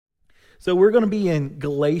So we're going to be in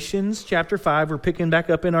Galatians chapter 5. We're picking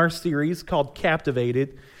back up in our series called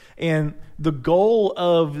Captivated. And the goal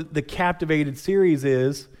of the Captivated series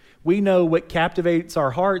is we know what captivates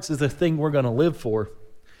our hearts is the thing we're going to live for.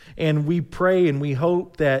 And we pray and we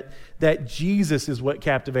hope that Jesus is what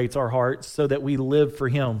captivates our hearts so that we live for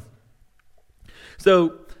Him.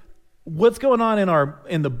 So what's going on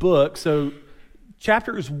in the book? So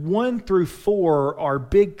chapters 1 through 4 are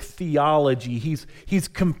big theology. He's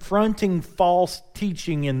confronting false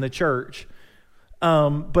teaching in the church.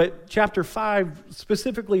 But chapter 5,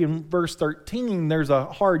 specifically in verse 13, there's a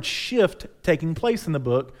hard shift taking place in the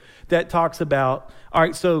book that talks about, all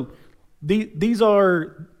right, so this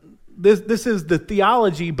is the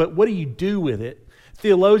theology, but what do you do with it?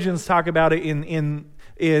 Theologians talk about it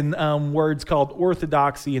in words called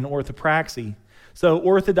orthodoxy and orthopraxy. So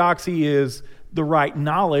orthodoxy is the right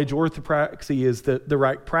knowledge, orthopraxy is the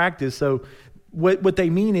right practice. So what they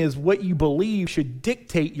mean is what you believe should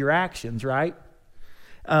dictate your actions, right?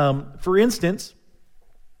 For instance,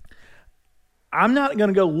 I'm not going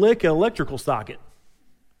to go lick an electrical socket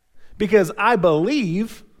because I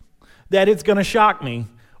believe that it's going to shock me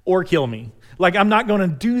or kill me. Like, I'm not going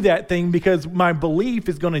to do that thing because my belief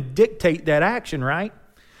is going to dictate that action, right?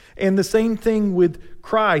 And the same thing with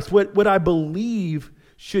Christ. What I believe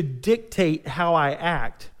should dictate how I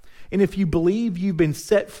act. And if you believe you've been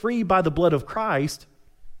set free by the blood of Christ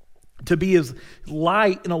to be His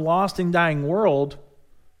light in a lost and dying world,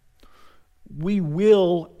 we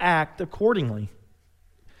will act accordingly.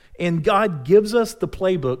 And God gives us the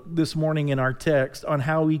playbook this morning in our text on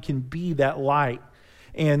how we can be that light.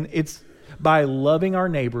 And it's by loving our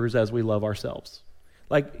neighbors as we love ourselves.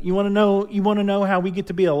 Like, you want to know how we get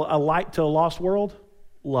to be a light to a lost world?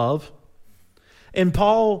 Love. And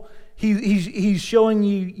Paul, he's showing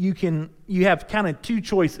you have kind of two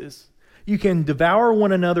choices. You can devour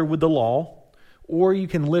one another with the law, or you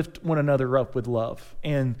can lift one another up with love.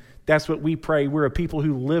 And that's what we pray. We're a people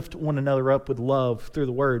who lift one another up with love through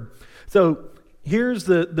the Word. So here's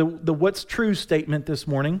the what's true statement this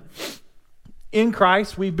morning. In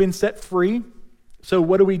Christ, we've been set free. So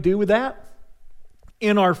what do we do with that?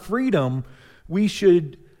 In our freedom, we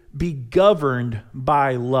should be governed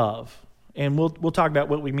by love. And we'll talk about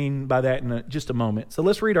what we mean by that in just a moment. So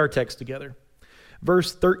let's read our text together.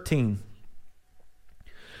 Verse 13.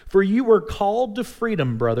 For you were called to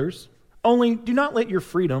freedom, brothers. Only do not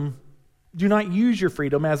use your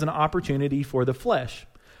freedom as an opportunity for the flesh,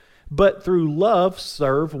 but through love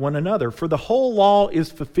serve one another. For the whole law is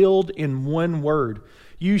fulfilled in one word.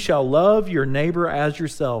 You shall love your neighbor as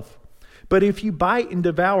yourself. But if you bite and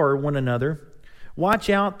devour one another, watch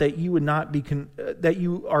out that you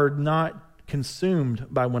are not consumed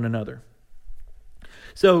by one another.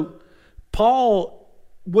 So Paul,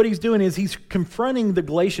 what he's doing is he's confronting the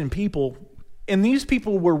Galatian people, and these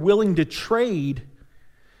people were willing to trade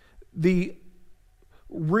the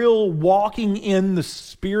real walking in the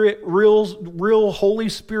Spirit, real Holy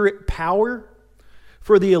Spirit power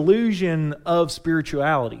for the illusion of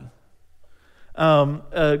spirituality.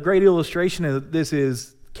 A great illustration of this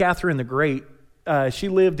is Catherine the Great. She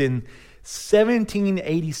lived in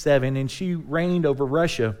 1787, and she reigned over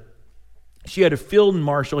Russia. She had a field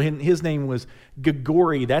marshal. His name was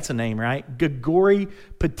Grigory. That's a name, right? Grigory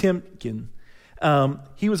Potemkin.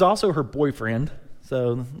 He was also her boyfriend,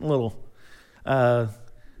 so a little...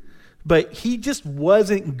 but he just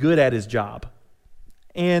wasn't good at his job.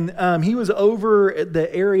 And he was over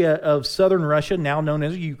the area of southern Russia, now known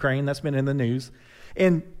as Ukraine. That's been in the news.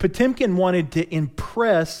 And Potemkin wanted to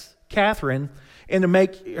impress Catherine and to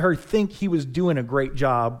make her think he was doing a great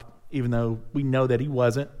job, even though we know that he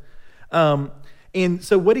wasn't. And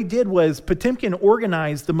so what he did was Potemkin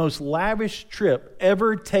organized the most lavish trip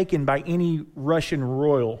ever taken by any Russian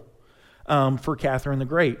royal for Catherine the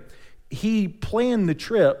Great. He planned the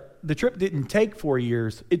trip. The trip didn't take 4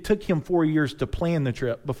 years. It took him 4 years to plan the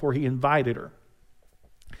trip before he invited her.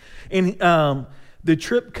 And the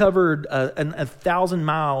trip covered 1,000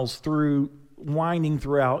 miles winding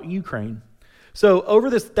throughout Ukraine. So over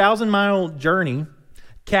this 1,000-mile journey,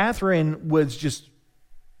 Catherine was just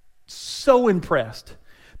so impressed.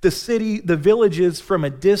 The villages from a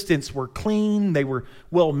distance were clean. They were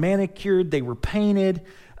well manicured. They were painted.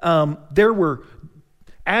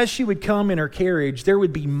 As she would come in her carriage, there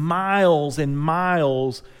would be miles and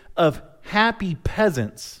miles of happy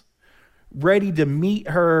peasants ready to meet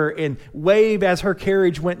her and wave as her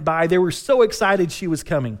carriage went by. They were so excited she was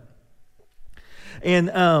coming. And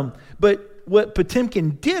but what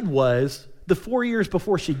Potemkin did was, the 4 years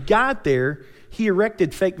before she got there, he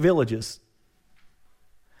erected fake villages.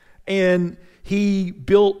 And he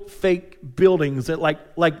built fake buildings that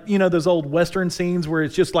like those old Western scenes where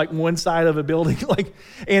it's just like one side of a building,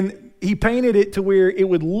 and he painted it to where it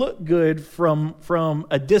would look good from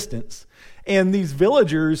a distance. And these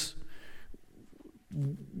villagers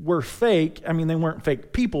were fake. I mean, they weren't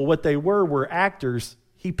fake people. What they were actors.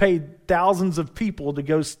 He paid thousands of people to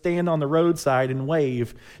go stand on the roadside and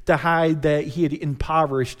wave to hide that he had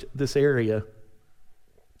impoverished this area.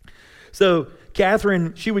 So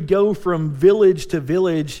Catherine, she would go from village to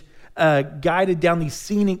village, guided down these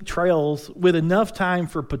scenic trails with enough time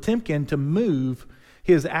for Potemkin to move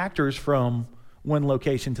his actors from one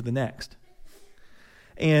location to the next.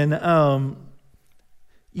 And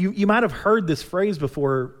you might have heard this phrase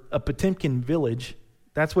before, a Potemkin village.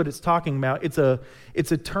 That's what it's talking about. It's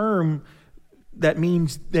a term that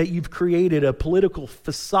means that you've created a political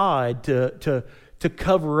facade to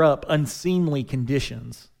cover up unseemly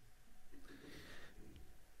conditions.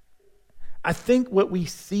 I think what we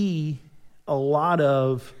see a lot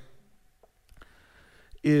of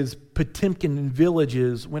is Potemkin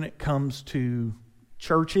villages when it comes to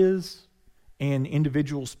churches and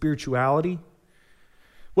individual spirituality.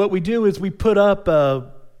 What we do is we put up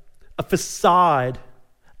a facade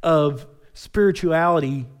of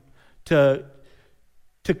spirituality to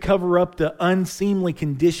cover up the unseemly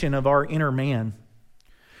condition of our inner man.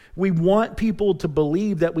 We want people to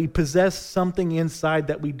believe that we possess something inside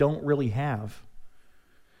that we don't really have.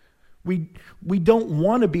 We don't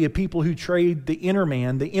want to be a people who trade the inner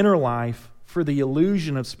man, the inner life, for the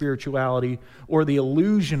illusion of spirituality or the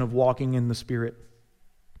illusion of walking in the Spirit.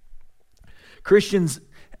 Christians,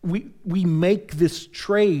 we make this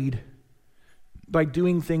trade by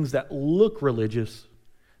doing things that look religious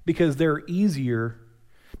because they're easier.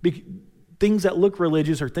 Things that look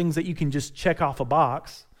religious are things that you can just check off a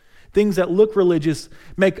box. Things that look religious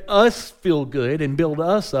make us feel good and build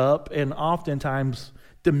us up and oftentimes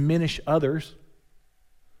diminish others.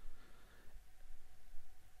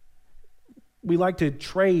 We like to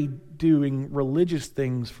trade doing religious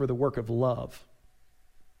things for the work of love.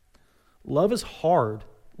 Love is hard.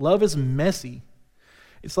 Love is messy.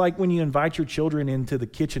 It's like when you invite your children into the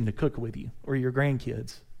kitchen to cook with you, or your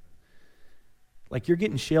grandkids. Like, you're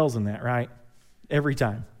getting shells in that, right? Every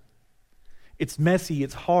time. It's messy,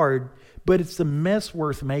 it's hard, but it's a mess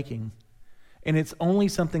worth making. And it's only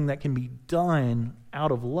something that can be done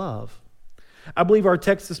out of love. I believe our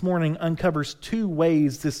text this morning uncovers two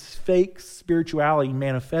ways this fake spirituality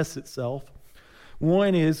manifests itself.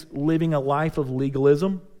 One is living a life of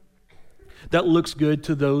legalism that looks good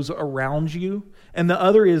to those around you. And the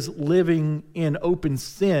other is living in open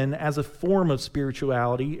sin as a form of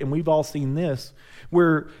spirituality. And we've all seen this,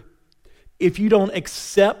 where if you don't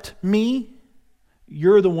accept me,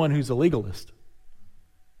 you're the one who's a legalist.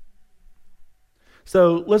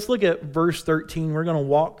 So let's look at verse 13. We're going to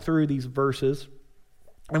walk through these verses.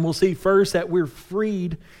 And we'll see first that we're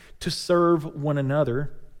freed to serve one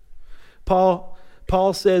another. Paul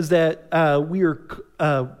says that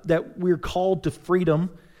we're called to freedom,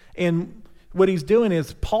 and what he's doing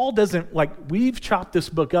is Paul doesn't we've chopped this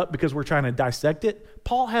book up because we're trying to dissect it.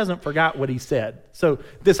 Paul hasn't forgot what he said. So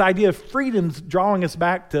this idea of freedom's drawing us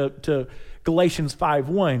back to Galatians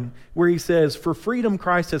 5:1, where he says, "For freedom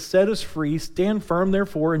Christ has set us free. Stand firm,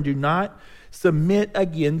 therefore, and do not submit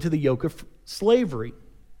again to the yoke of slavery."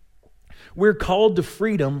 We're called to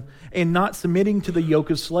freedom and not submitting to the yoke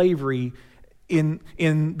of slavery in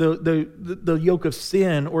the yoke of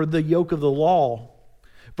sin or the yoke of the law.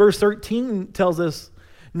 Verse 13 tells us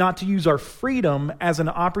not to use our freedom as an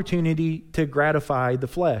opportunity to gratify the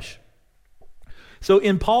flesh. So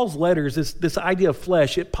in Paul's letters, this idea of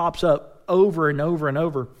flesh, it pops up over and over and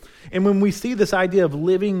over. And when we see this idea of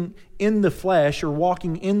living in the flesh or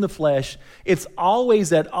walking in the flesh, it's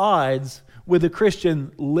always at odds with the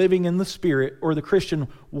Christian living in the Spirit or the Christian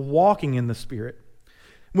walking in the Spirit.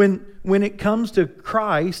 When it comes to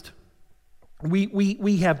Christ,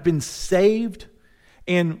 we have been saved,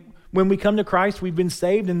 and when we come to Christ, we've been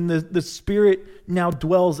saved, and the Spirit now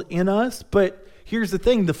dwells in us. But here's the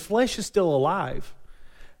thing, the flesh is still alive.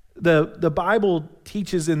 The Bible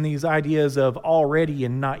teaches in these ideas of already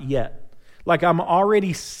and not yet. Like, I'm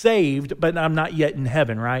already saved, but I'm not yet in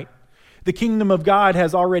heaven, right? The kingdom of God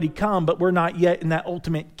has already come, but we're not yet in that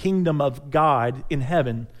ultimate kingdom of God in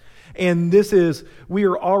heaven. And this is, we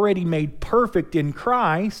are already made perfect in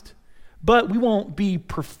Christ, but we won't be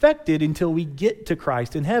perfected until we get to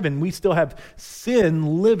Christ in heaven. We still have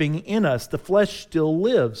sin living in us. The flesh still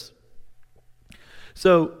lives.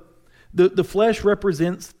 So the flesh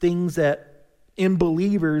represents things that, in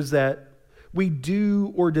believers, that we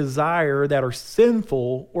do or desire that are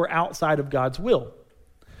sinful or outside of God's will.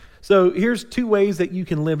 So here's two ways that you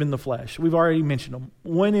can live in the flesh. We've already mentioned them.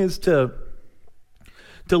 One is to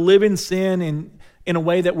live in sin in a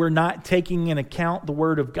way that we're not taking into account the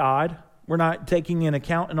Word of God. We're not taking into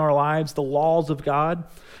account in our lives the laws of God.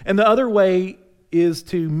 And the other way is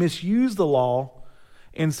to misuse the law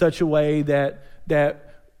in such a way that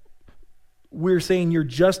we're saying you're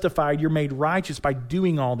justified, you're made righteous by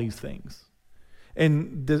doing all these things.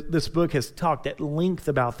 And this book has talked at length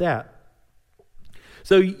about that.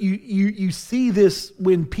 So you see this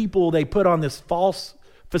when people, they put on this false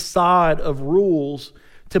facade of rules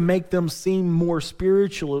to make them seem more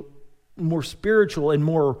spiritual and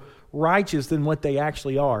more righteous than what they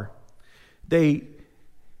actually are. They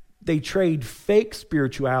trade fake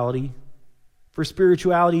spirituality for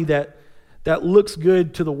spirituality that looks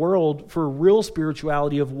good to the world for real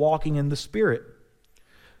spirituality of walking in the Spirit.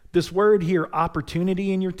 This word here,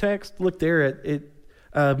 opportunity, in your text, look there at it.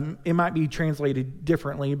 It might be translated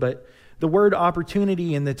differently, but the word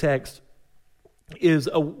opportunity in the text is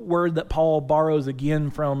a word that Paul borrows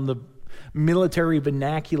again from the military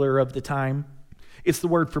vernacular of the time. It's the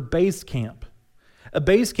word for base camp. A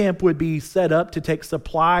base camp would be set up to take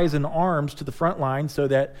supplies and arms to the front line so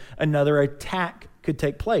that another attack could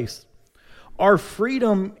take place. Our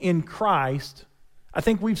freedom in Christ, I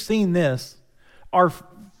think we've seen this, our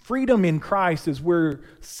freedom in Christ is where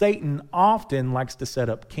Satan often likes to set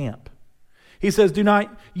up camp. He says, do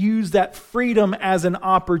not use that freedom as an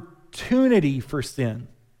opportunity for sin.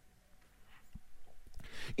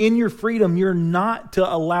 In your freedom, you're not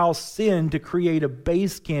to allow sin to create a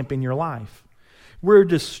base camp in your life. We're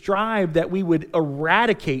to strive that we would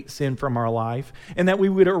eradicate sin from our life and that we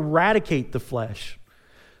would eradicate the flesh.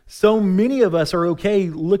 So many of us are okay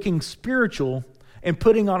looking spiritual and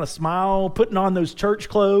putting on a smile, putting on those church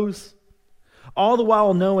clothes, all the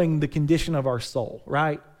while knowing the condition of our soul,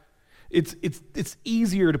 right? It's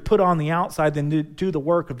easier to put on the outside than to do the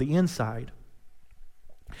work of the inside.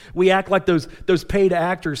 We act like those paid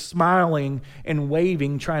actors smiling and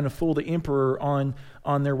waving, trying to fool the emperor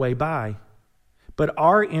on their way by. But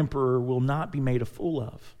our emperor will not be made a fool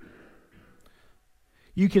of.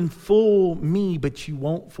 You can fool me, but you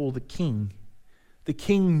won't fool the king. The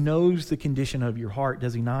king knows the condition of your heart,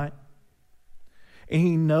 does he not? And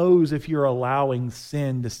he knows if you're allowing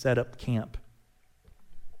sin to set up camp.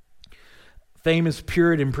 Famous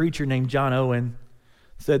Puritan preacher named John Owen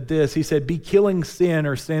said this. He said, be killing sin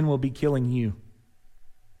or sin will be killing you.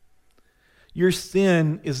 Your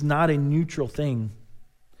sin is not a neutral thing.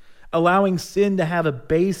 Allowing sin to have a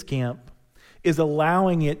base camp is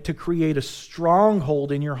allowing it to create a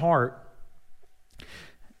stronghold in your heart.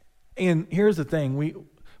 And here's the thing,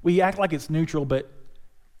 we act like it's neutral, but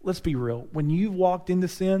let's be real. When you've walked into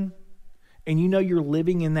sin and you know you're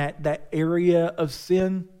living in that area of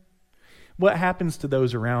sin, what happens to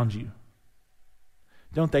those around you?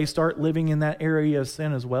 Don't they start living in that area of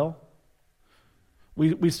sin as well?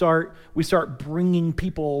 We start bringing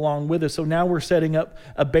people along with us. So now we're setting up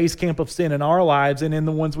a base camp of sin in our lives and in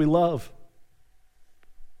the ones we love.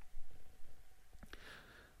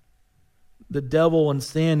 The devil and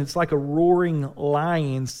sin, it's like a roaring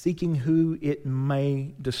lion seeking who it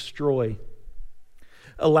may destroy.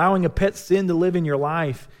 Allowing a pet sin to live in your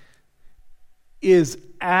life is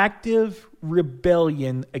active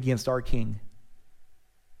rebellion against our King.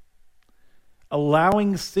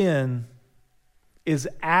 Allowing sin is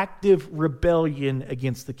active rebellion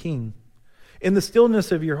against the King. In the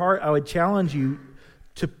stillness of your heart, I would challenge you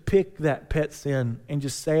to pick that pet sin and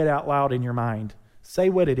just say it out loud in your mind. Say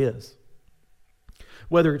what it is.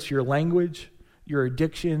 Whether it's your language, your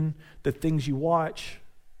addiction, the things you watch,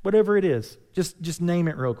 whatever it is, just name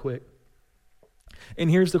it real quick. And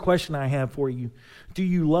here's the question I have for you. Do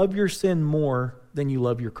you love your sin more than you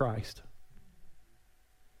love your Christ?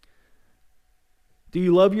 Do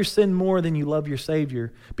you love your sin more than you love your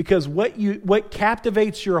Savior? Because what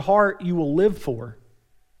captivates your heart, you will live for.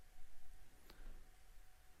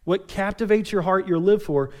 What captivates your heart, you'll live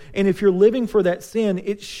for. And if you're living for that sin,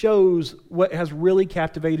 it shows what has really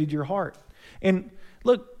captivated your heart. And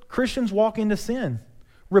look, Christians walk into sin.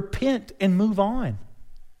 Repent and move on.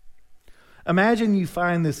 Imagine you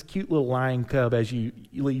find this cute little lion cub as you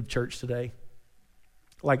leave church today.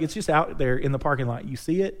 Like it's just out there in the parking lot. You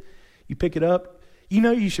see it, you pick it up. You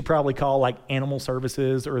know you should probably call like animal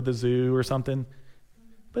services or the zoo or something.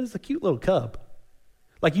 But it's a cute little cub.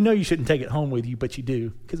 Like you know you shouldn't take it home with you, but you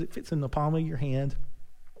do because it fits in the palm of your hand.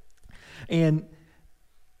 And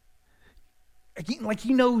like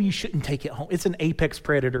you know you shouldn't take it home. It's an apex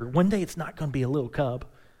predator. One day it's not going to be a little cub.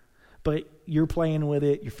 But you're playing with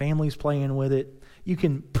it. Your family's playing with it. You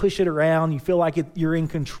can push it around. You feel like you're in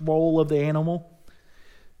control of the animal.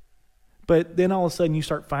 But then all of a sudden you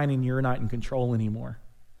start finding you're not in control anymore.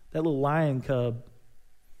 That little lion cub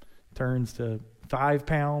turns to 5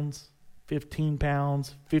 pounds, 15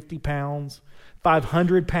 pounds, 50 pounds,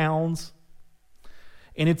 500 pounds.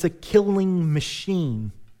 And it's a killing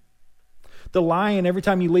machine. The lion, every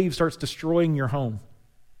time you leave, starts destroying your home.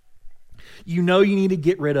 You know you need to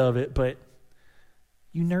get rid of it, but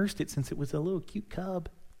you nursed it since it was a little cute cub.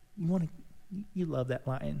 You love that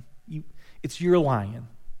lion. It's your lion.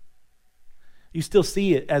 You still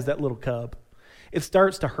see it as that little cub. It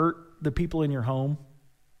starts to hurt the people in your home.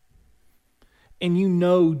 And you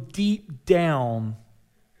know deep down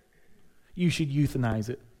you should euthanize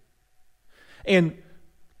it. And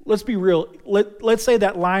let's be real. Let's say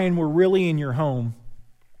that lion were really in your home.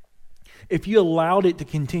 If you allowed it to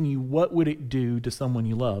continue, what would it do to someone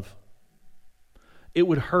you love? It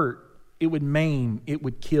would hurt. It would maim. It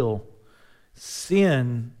would kill.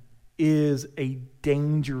 Sin is a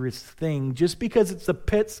dangerous thing. Just because it's a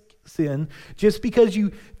pet sin, just because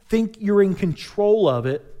you think you're in control of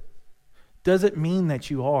it, doesn't mean that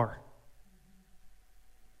you are.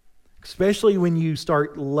 Especially when you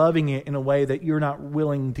start loving it in a way that you're not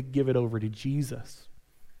willing to give it over to Jesus.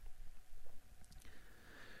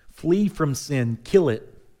 Flee from sin. Kill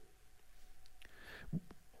it.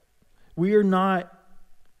 We are not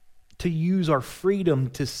to use our freedom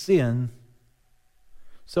to sin.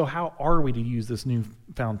 So how are we to use this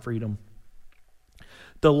newfound freedom?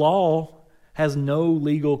 The law has no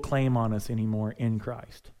legal claim on us anymore in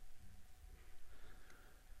Christ.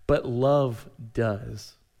 But love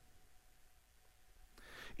does.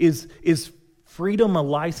 Is freedom a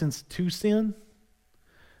license to sin?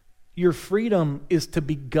 Your freedom is to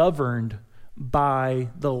be governed by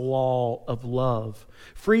the law of love.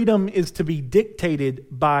 Freedom is to be dictated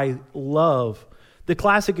by love. The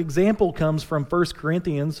classic example comes from 1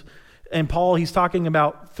 Corinthians, and Paul, he's talking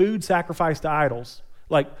about food sacrificed to idols.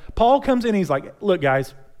 Like, Paul comes in and he's like, look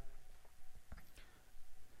guys,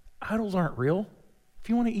 idols aren't real. If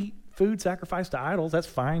you want to eat food sacrificed to idols, that's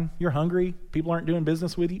fine. You're hungry. People aren't doing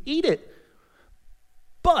business with you. Eat it.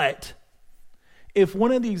 But if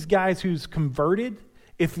one of these guys who's converted,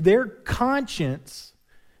 if their conscience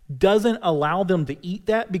doesn't allow them to eat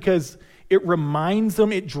that because it reminds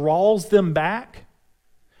them, it draws them back,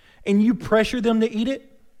 and you pressure them to eat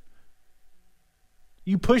it,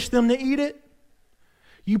 you push them to eat it,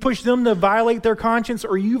 you push them to violate their conscience,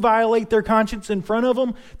 or you violate their conscience in front of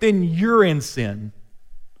them, then you're in sin.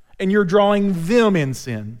 And you're drawing them in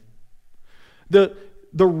sin. The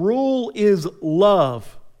rule is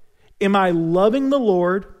love. Am I loving the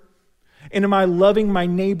Lord? And am I loving my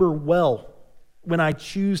neighbor well when I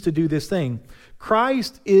choose to do this thing?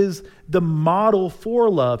 Christ is the model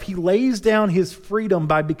for love. He lays down his freedom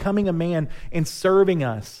by becoming a man and serving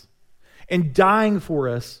us and dying for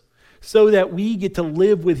us so that we get to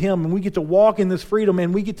live with him and we get to walk in this freedom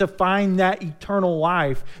and we get to find that eternal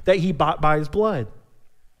life that he bought by his blood.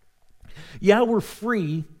 Yeah, we're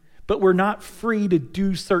free, but we're not free to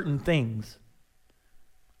do certain things.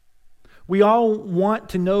 We all want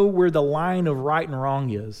to know where the line of right and wrong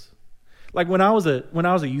is. Like when I was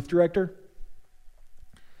a youth director,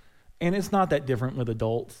 and it's not that different with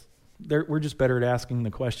adults. We're just better at asking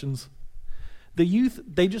the questions. The youth,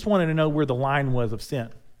 they just wanted to know where the line was of sin.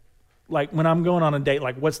 Like when I'm going on a date,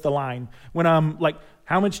 like what's the line? When I'm like,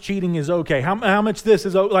 how much cheating is okay? How much this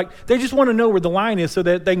is okay? Like they just want to know where the line is so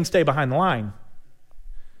that they can stay behind the line.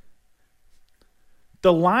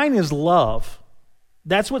 The line is love.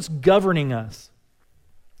 That's what's governing us.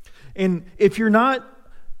 And if you're not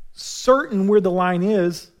certain where the line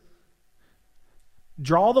is,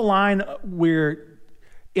 draw the line where,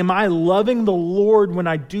 am I loving the Lord when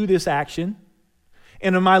I do this action?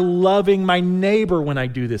 And am I loving my neighbor when I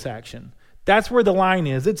do this action? That's where the line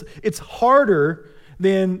is. It's harder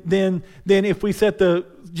than if we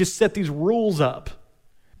set these rules up,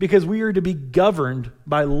 because we are to be governed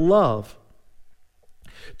by love.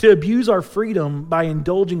 To abuse our freedom by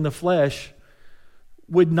indulging the flesh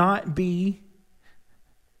would that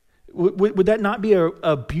not be an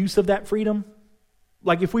abuse of that freedom?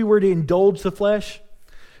 Like if we were to indulge the flesh?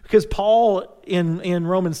 Because Paul in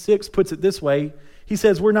Romans 6 puts it this way. He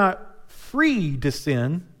says we're not free to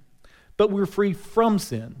sin, but we're free from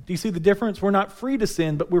sin. Do you see the difference? We're not free to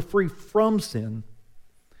sin, but we're free from sin.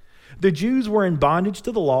 The Jews were in bondage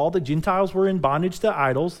to the law. The Gentiles were in bondage to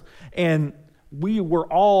idols. And we were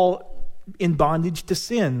all in bondage to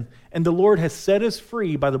sin. And the Lord has set us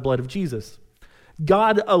free by the blood of Jesus.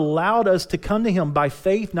 God allowed us to come to him by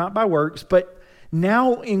faith, not by works. But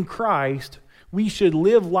now in Christ, we should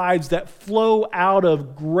live lives that flow out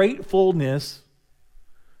of gratefulness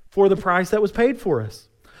for the price that was paid for us.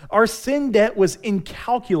 Our sin debt was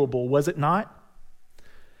incalculable, was it not?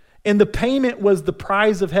 And the payment was the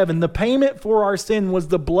prize of heaven. The payment for our sin was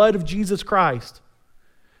the blood of Jesus Christ,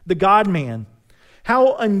 the God-man.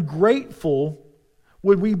 How ungrateful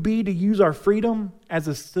would we be to use our freedom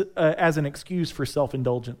as an excuse for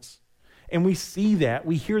self-indulgence? And we see that.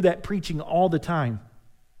 We hear that preaching all the time.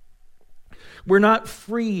 We're not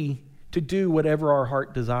free to do whatever our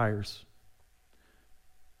heart desires.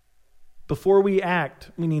 Before we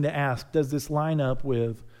act, we need to ask, does this line up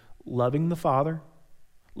with loving the Father,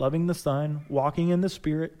 loving the Son, walking in the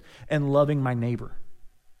Spirit, and loving my neighbor?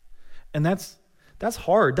 And that's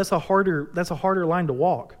hard. That's a harder line to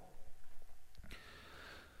walk.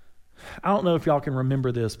 I don't know if y'all can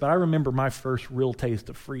remember this, but I remember my first real taste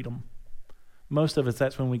of freedom. Most of us,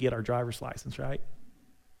 that's when we get our driver's license, right?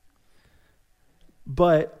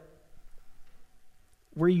 But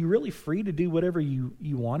were you really free to do whatever you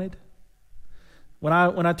wanted? When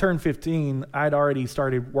I turned 15, I'd already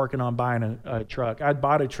started working on buying a truck. I'd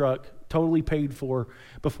bought a truck, totally paid for,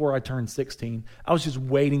 before I turned 16. I was just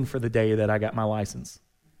waiting for the day that I got my license.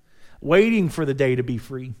 Waiting for the day to be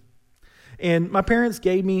free. And my parents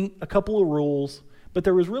gave me a couple of rules, but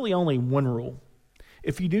there was really only one rule.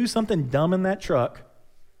 If you do something dumb in that truck,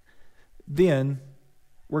 then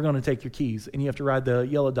we're going to take your keys, and you have to ride the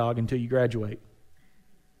yellow dog until you graduate.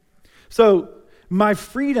 So my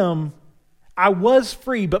freedom, I was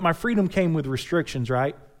free, but my freedom came with restrictions,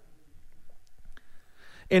 right?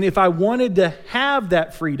 And if I wanted to have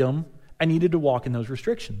that freedom, I needed to walk in those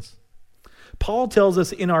restrictions. Paul tells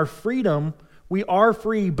us in our freedom, we are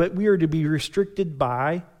free, but we are to be restricted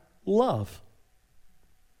by love.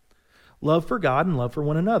 Love for God and love for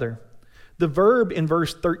one another. The verb in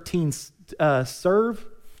verse 13, serve,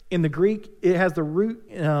 in the Greek, it has the root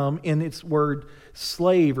in its word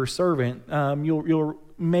slave or servant. You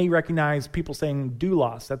may recognize people saying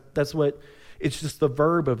doulos. That's what, it's just the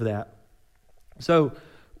verb of that. So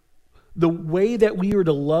the way that we are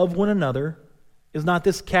to love one another is not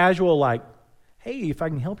this casual like, hey, if I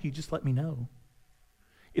can help you, just let me know.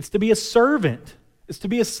 It's to be a servant. It's to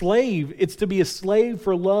be a slave. It's to be a slave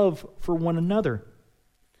for love for one another.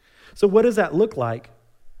 So what does that look like?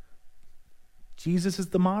 Jesus is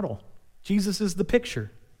the model. Jesus is the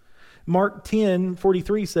picture. Mark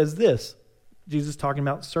 10:43 says this. Jesus talking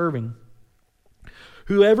about serving.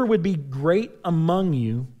 Whoever would be great among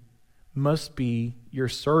you must be your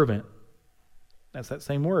servant. That's that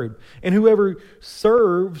same word. And whoever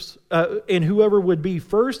serves, and whoever would be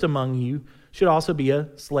first among you should also be a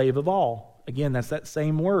slave of all. Again, that's that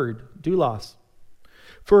same word, doulos.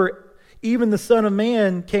 For even the Son of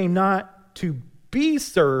Man came not to be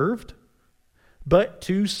served, but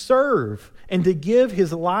to serve, and to give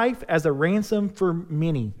his life as a ransom for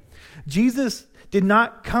many. Jesus did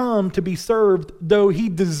not come to be served, though he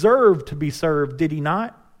deserved to be served, did he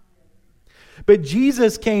not? But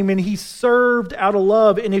Jesus came and he served out of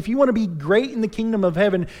love. And if you want to be great in the kingdom of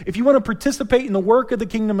heaven, if you want to participate in the work of the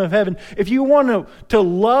kingdom of heaven, if you want to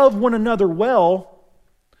love one another well,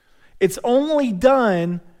 it's only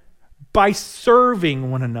done by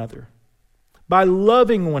serving one another, by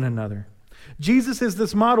loving one another. Jesus is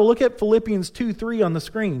this model. Look at Philippians 2:3 on the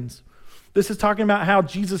screens. This is talking about how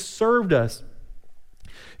Jesus served us.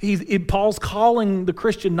 Paul's calling the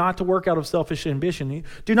Christian not to work out of selfish ambition.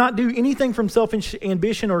 Do not do anything from selfish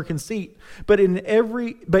ambition or conceit, but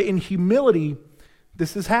in humility,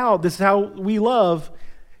 this is how we love.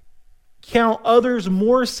 Count others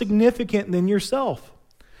more significant than yourself.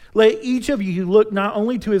 Let each of you look not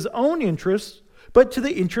only to his own interests, but to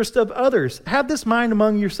the interest of others. Have this mind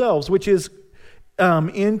among yourselves, which is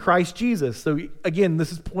in Christ Jesus. So again,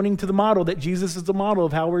 this is pointing to the model that Jesus is the model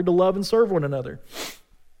of how we're to love and serve one another.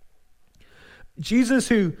 Jesus,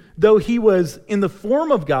 who, though he was in the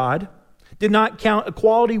form of God, did not count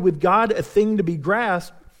equality with God a thing to be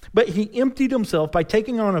grasped, but he emptied himself by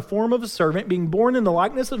taking on a form of a servant, being born in the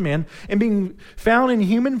likeness of men, and being found in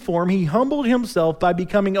human form. He humbled himself by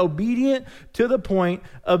becoming obedient to the point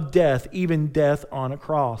of death, even death on a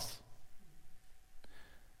cross.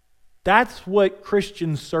 That's what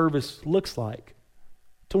Christian service looks like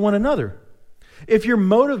to one another. If your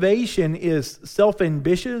motivation is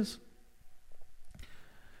self-ambitious,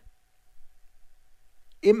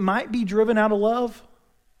 it might be driven out of love,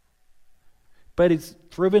 but it's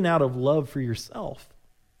driven out of love for yourself.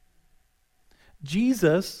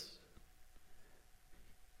 Jesus,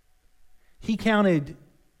 he counted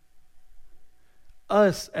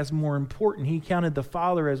us as more important. He counted the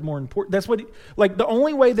Father as more important. That's what, the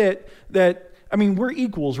only way that we're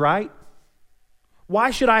equals, right?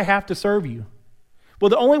 Why should I have to serve you? Well,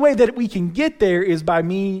 the only way that we can get there is by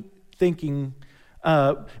me thinking,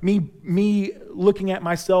 Me looking at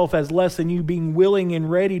myself as less than you, being willing and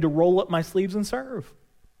ready to roll up my sleeves and serve.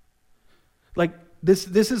 Like, this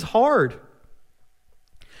is hard.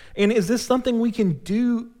 And is this something we can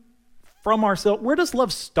do from ourselves? Where does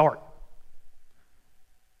love start?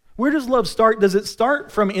 Where does love start? Does it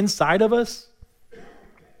start from inside of us?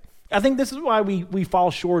 I think this is why we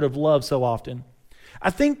fall short of love so often. I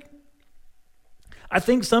think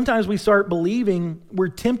sometimes we start believing, we're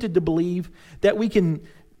tempted to believe that we can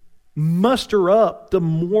muster up the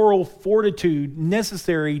moral fortitude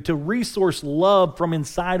necessary to resource love from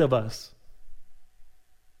inside of us.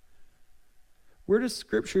 Where does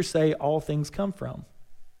Scripture say all things come from?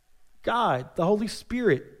 God, the Holy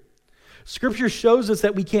Spirit. Scripture shows us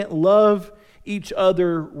that we can't love each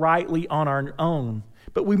other rightly on our own,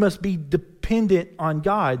 but we must be dependent on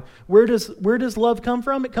God. Where does love come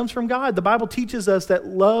from? It comes from God. The Bible teaches us that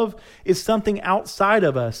love is something outside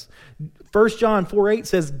of us. 1 John 4:8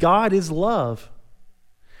 says, God is love.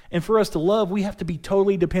 And for us to love, we have to be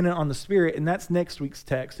totally dependent on the Spirit, and that's next week's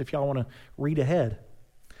text if y'all want to read ahead.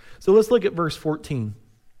 So let's look at verse 14.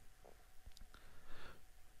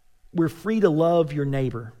 We're free to love your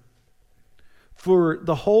neighbor. For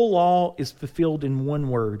the whole law is fulfilled in one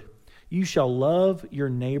word. You shall love your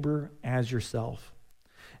neighbor as yourself.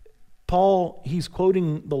 Paul, he's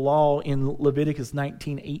quoting the law in Leviticus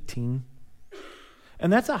 19:18.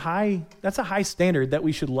 And that's a high standard that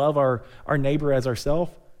we should love our neighbor as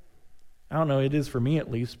ourselves. I don't know, it is for me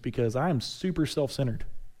at least, because I am super self-centered.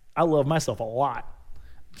 I love myself a lot.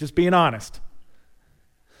 Just being honest.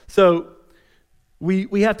 So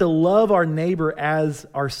we have to love our neighbor as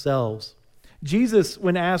ourselves. Jesus,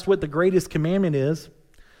 when asked what the greatest commandment is,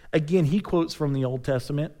 again, he quotes from the Old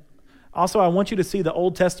Testament. Also, I want you to see the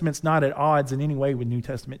Old Testament's not at odds in any way with New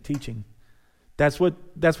Testament teaching. That's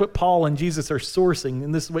what Paul and Jesus are sourcing,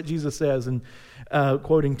 and this is what Jesus says in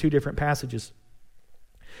quoting two different passages.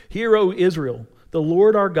 Hear, O Israel, the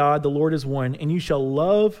Lord our God, the Lord is one, and you shall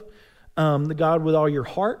love the God with all your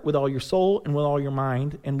heart, with all your soul, and with all your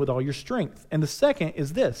mind, and with all your strength. And the second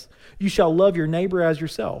is this: you shall love your neighbor as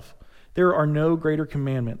yourself. There are no greater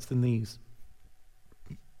commandments than these.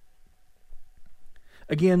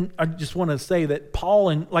 Again, I just want to say that Paul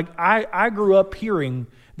and I grew up hearing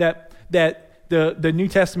that the New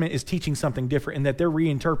Testament is teaching something different and that they're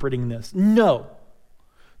reinterpreting this. No.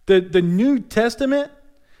 The New Testament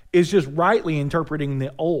is just rightly interpreting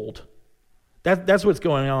the Old. That's what's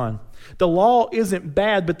going on. The law isn't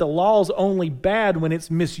bad, but the law is only bad when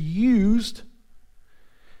it's misused,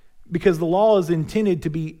 because the law is intended to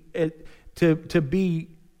be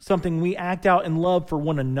something we act out in love for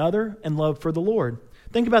one another and love for the Lord.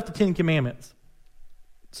 Think about the 10 Commandments.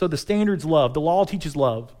 So the standard's love. The law teaches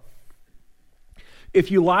love.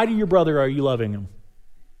 If you lie to your brother, are you loving him?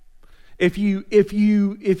 If you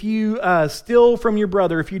steal from your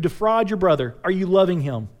brother, if you defraud your brother, are you loving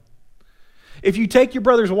him? If you take your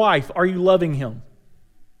brother's wife, are you loving him?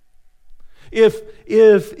 If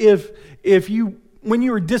you, when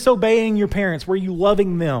you were disobeying your parents, were you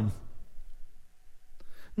loving them?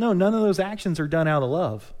 No, none of those actions are done out of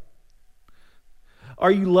love.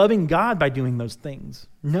 Are you loving God by doing those things?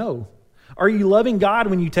 No. Are you loving God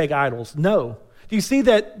when you take idols? No. Do you see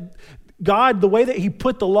that God, the way that He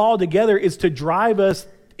put the law together is to drive us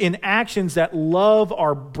in actions that love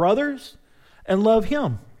our brothers and love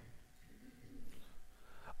Him?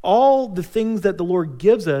 All the things that the Lord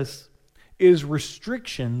gives us is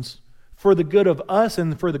restrictions for the good of us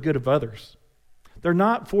and for the good of others. They're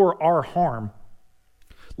not for our harm.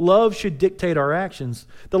 Love should dictate our actions.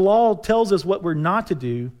 The law tells us what we're not to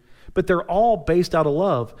do, but they're all based out of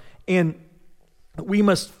love. And we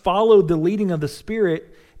must follow the leading of the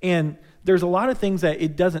Spirit. And there's a lot of things that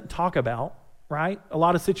it doesn't talk about, right? A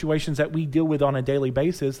lot of situations that we deal with on a daily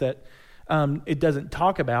basis that it doesn't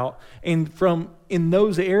talk about. And from in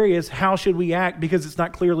those areas, how should we act? Because it's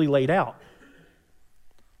not clearly laid out.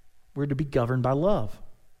 We're to be governed by love.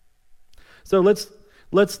 So let's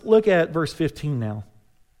look at verse 15 now.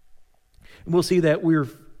 And we'll see that we're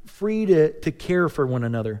free to care for one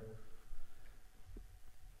another.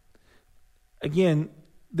 Again,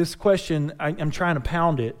 this question, I'm trying to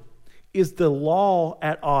pound it. Is the law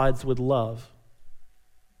at odds with love?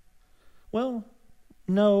 Well,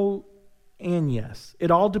 no and yes. It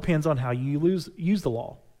all depends on how you use the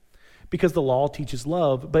law. Because the law teaches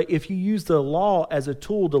love. But if you use the law as a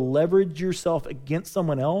tool to leverage yourself against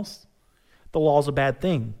someone else, the law is a bad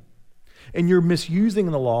thing. And you're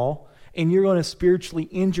misusing the law, and you're going to spiritually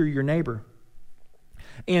injure your neighbor.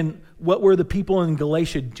 And what were the people in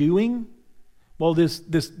Galatia doing? Well,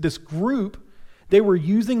 this group, they were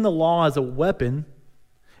using the law as a weapon,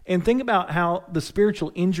 And think about how the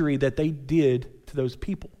spiritual injury that they did to those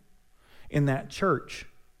people in that church.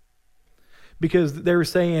 Because they were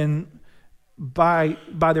saying by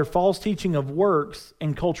their false teaching of works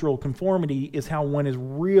and cultural conformity is how one is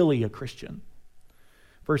really a Christian.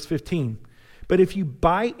 Verse 15, but if you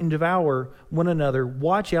bite and devour one another,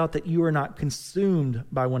 watch out that you are not consumed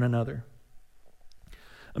by one another.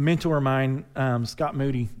 A mentor of mine, Scott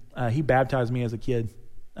Moody, he baptized me as a kid.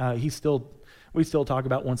 We still talk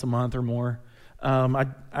about once a month or more.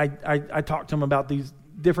 I talk to him about these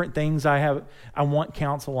different things I want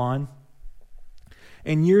counsel on.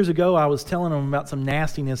 And years ago, I was telling him about some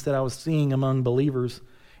nastiness that I was seeing among believers,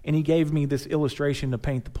 and he gave me this illustration to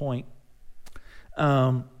paint the point.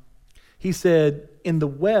 He said, in the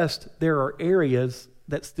West, there are areas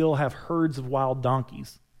that still have herds of wild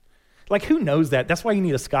donkeys. Like, who knows that? That's why you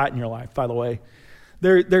need a Scot in your life, by the way.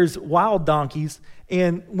 There's wild donkeys,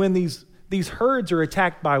 and when these herds are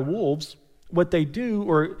attacked by wolves, what they do,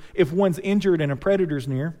 or if one's injured and a predator's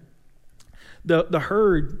near, the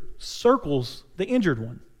herd circles the injured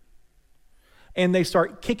one. And they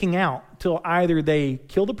start kicking out till either they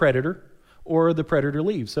kill the predator or the predator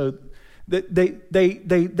leaves. So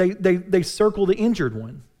they circle the injured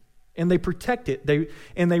one and they protect it.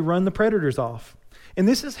 They run the predators off. And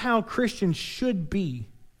this is how Christians should be.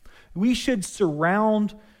 We should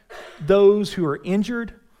surround those who are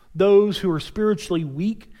injured, those who are spiritually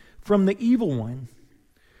weak from the evil one.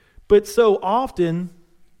 But so often,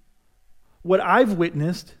 what I've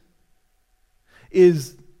witnessed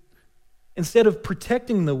is instead of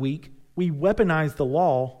protecting the weak, we weaponize the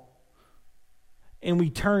law and we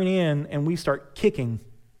turn in and we start kicking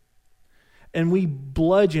and we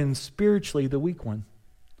bludgeon spiritually the weak one.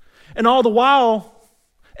 And all the while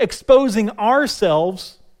exposing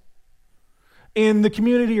ourselves and the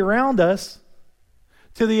community around us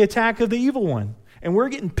to the attack of the evil one. And we're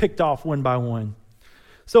getting picked off one by one.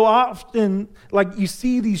 So often, like, you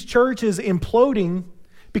see these churches imploding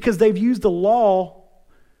because they've used the law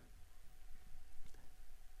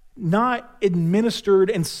not administered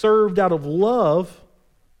and served out of love,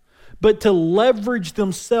 but to leverage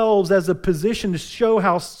themselves as a position to show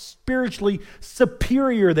how spiritually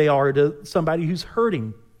superior they are to somebody who's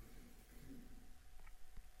hurting.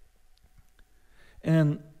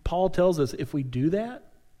 And Paul tells us if we do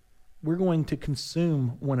that, we're going to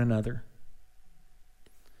consume one another.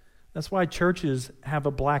 That's why churches have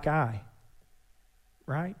a black eye,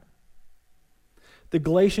 right? The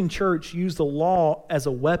Galatian church used the law as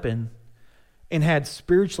a weapon and had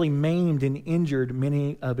spiritually maimed and injured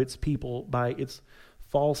many of its people by its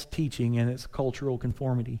false teaching and its cultural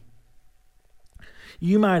conformity.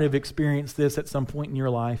 You might have experienced this at some point in your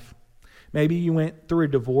life. Maybe you went through a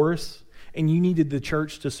divorce and you needed the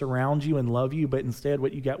church to surround you and love you, but instead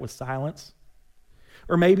what you got was silence.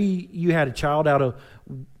 Or maybe you had a child out of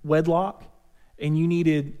wedlock and you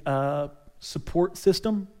needed a support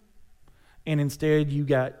system and instead you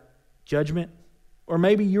got judgment. Or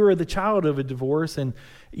maybe you were the child of a divorce and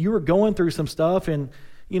you were going through some stuff and,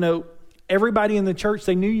 everybody in the church,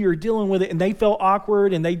 they knew you were dealing with it and they felt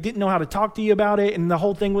awkward and they didn't know how to talk to you about it and the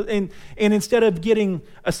whole thing was, and instead of getting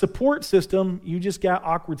a support system, you just got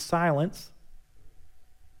awkward silence.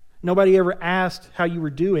 Nobody ever asked how you were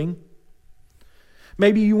doing.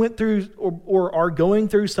 Maybe you went through or are going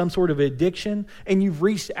through some sort of addiction and you've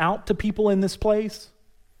reached out to people in this place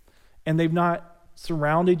and they've not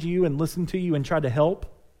surrounded you and listened to you and tried to help.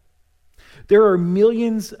 There are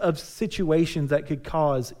millions of situations that could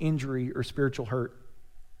cause injury or spiritual hurt.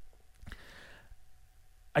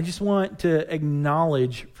 I just want to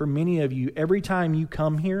acknowledge for many of you, every time you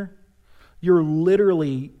come here,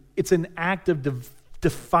 it's an act of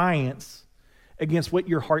defiance against what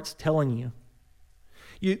your heart's telling you.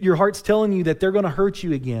 Your heart's telling you that they're going to hurt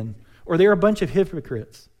you again, or they're a bunch of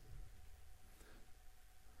hypocrites.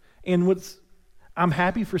 And I'm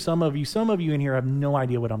happy for some of you in here have no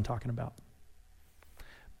idea what I'm talking about.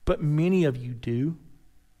 But many of you do.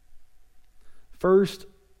 First,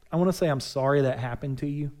 I want to say I'm sorry that happened to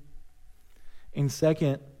you. And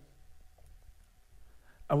second,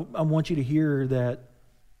 I want you to hear that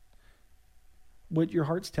what your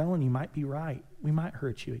heart's telling you might be right. We might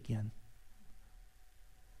hurt you again.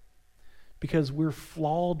 Because we're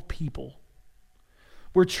flawed people.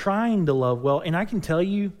 We're trying to love well. And I can tell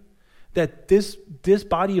you that this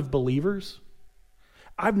body of believers,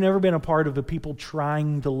 I've never been a part of the people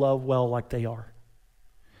trying to love well like they are.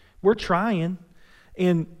 We're trying.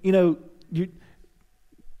 And,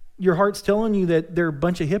 your heart's telling you that they're a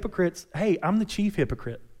bunch of hypocrites. Hey, I'm the chief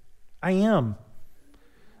hypocrite. I am.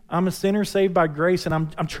 I'm a sinner saved by grace, and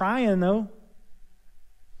I'm trying, though.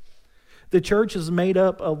 The church is made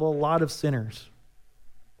up of a lot of sinners.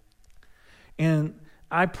 And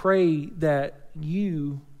I pray that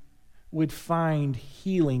you would find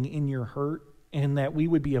healing in your hurt, and that we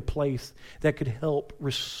would be a place that could help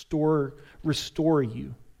restore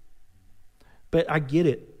you. But I get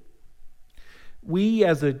it. We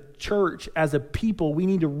as a church, as a people, we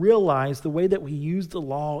need to realize the way that we use the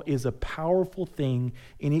law is a powerful thing,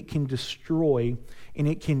 and it can destroy and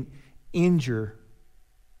it can injure.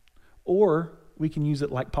 Or we can use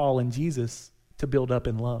it like Paul and Jesus to build up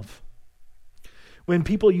in love. When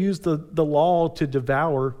people use the law to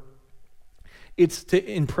devour, it's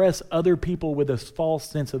to impress other people with a false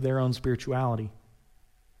sense of their own spirituality.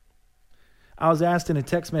 I was asked in a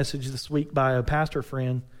text message this week by a pastor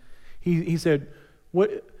friend. He said,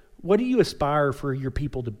 what do you aspire for your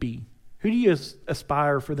people to be? Who do you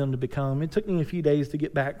aspire for them to become? It took me a few days to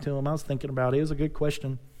get back to him. I was thinking about it. It was a good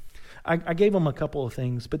question. I gave him a couple of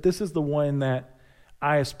things, but this is the one that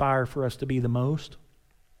I aspire for us to be the most.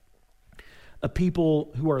 A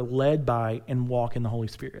people who are led by and walk in the Holy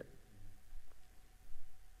Spirit.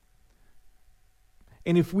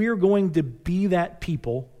 And if we're going to be that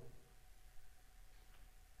people,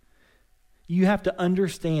 you have to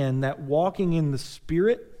understand that walking in the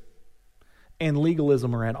Spirit and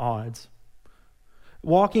legalism are at odds.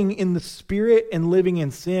 Walking in the Spirit and living in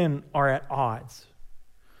sin are at odds.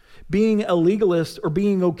 Being a legalist or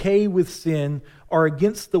being okay with sin are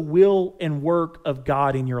against the will and work of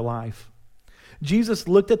God in your life. Jesus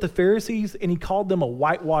looked at the Pharisees and he called them a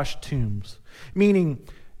whitewashed tombs, meaning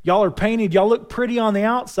y'all are painted, y'all look pretty on the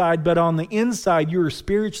outside, but on the inside you are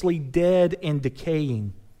spiritually dead and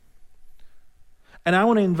decaying. And I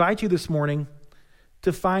want to invite you this morning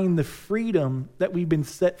to find the freedom that we've been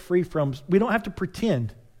set free from. We don't have to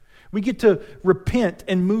pretend. We get to repent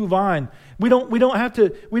and move on. We don't have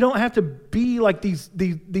to be like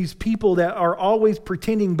these people that are always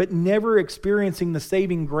pretending but never experiencing the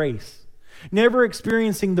saving grace. Never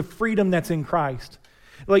experiencing the freedom that's in Christ.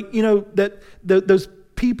 Like, that those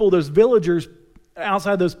people, those villagers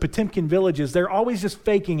outside those Potemkin villages, they're always just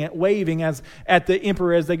faking it, waving at the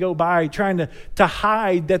emperor as they go by, trying to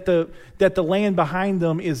hide that the land behind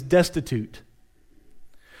them is destitute.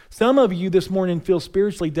 Some of you this morning feel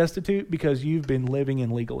spiritually destitute because you've been living in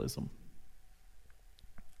legalism.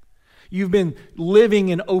 You've been living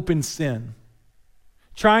in open sin,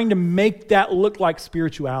 trying to make that look like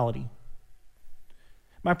spirituality.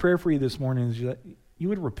 My prayer for you this morning is that you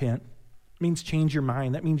would repent. It means change your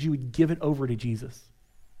mind. That means you would give it over to Jesus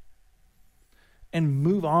and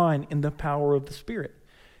move on in the power of the Spirit.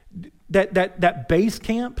 That base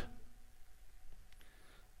camp,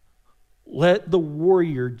 let the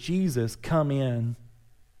warrior Jesus come in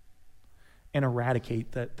and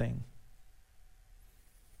eradicate that thing.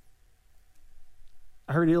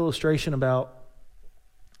 I heard an illustration about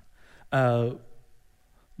I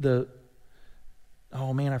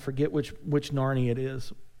forget which Narnia it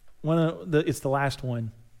is. It's the last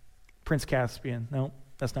one. Prince Caspian. No,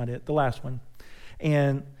 that's not it. The last one.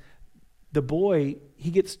 And the boy, he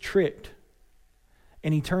gets tricked.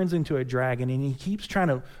 And he turns into a dragon. And he keeps trying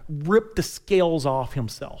to rip the scales off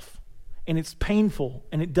himself. And it's painful.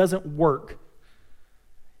 And it doesn't work.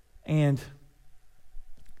 And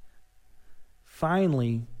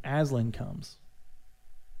finally, Aslan comes.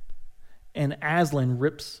 And Aslan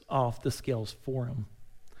rips off the scales for him.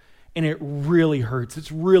 And it really hurts.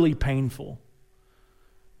 It's really painful.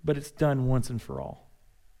 But it's done once and for all.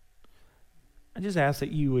 I just ask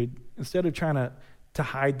that you would, instead of trying to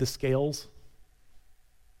hide the scales,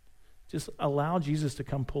 just allow Jesus to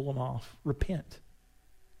come pull them off. Repent.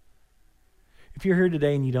 If you're here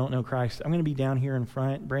today and you don't know Christ, I'm going to be down here in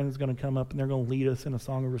front. Brandon's going to come up and they're going to lead us in a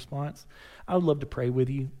song of response. I would love to pray with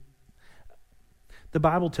you. The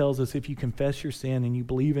Bible tells us if you confess your sin and you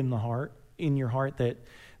believe in your heart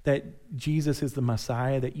that Jesus is the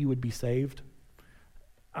Messiah, that you would be saved.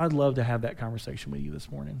 I'd love to have that conversation with you this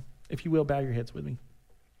morning. If you will, bow your heads with me.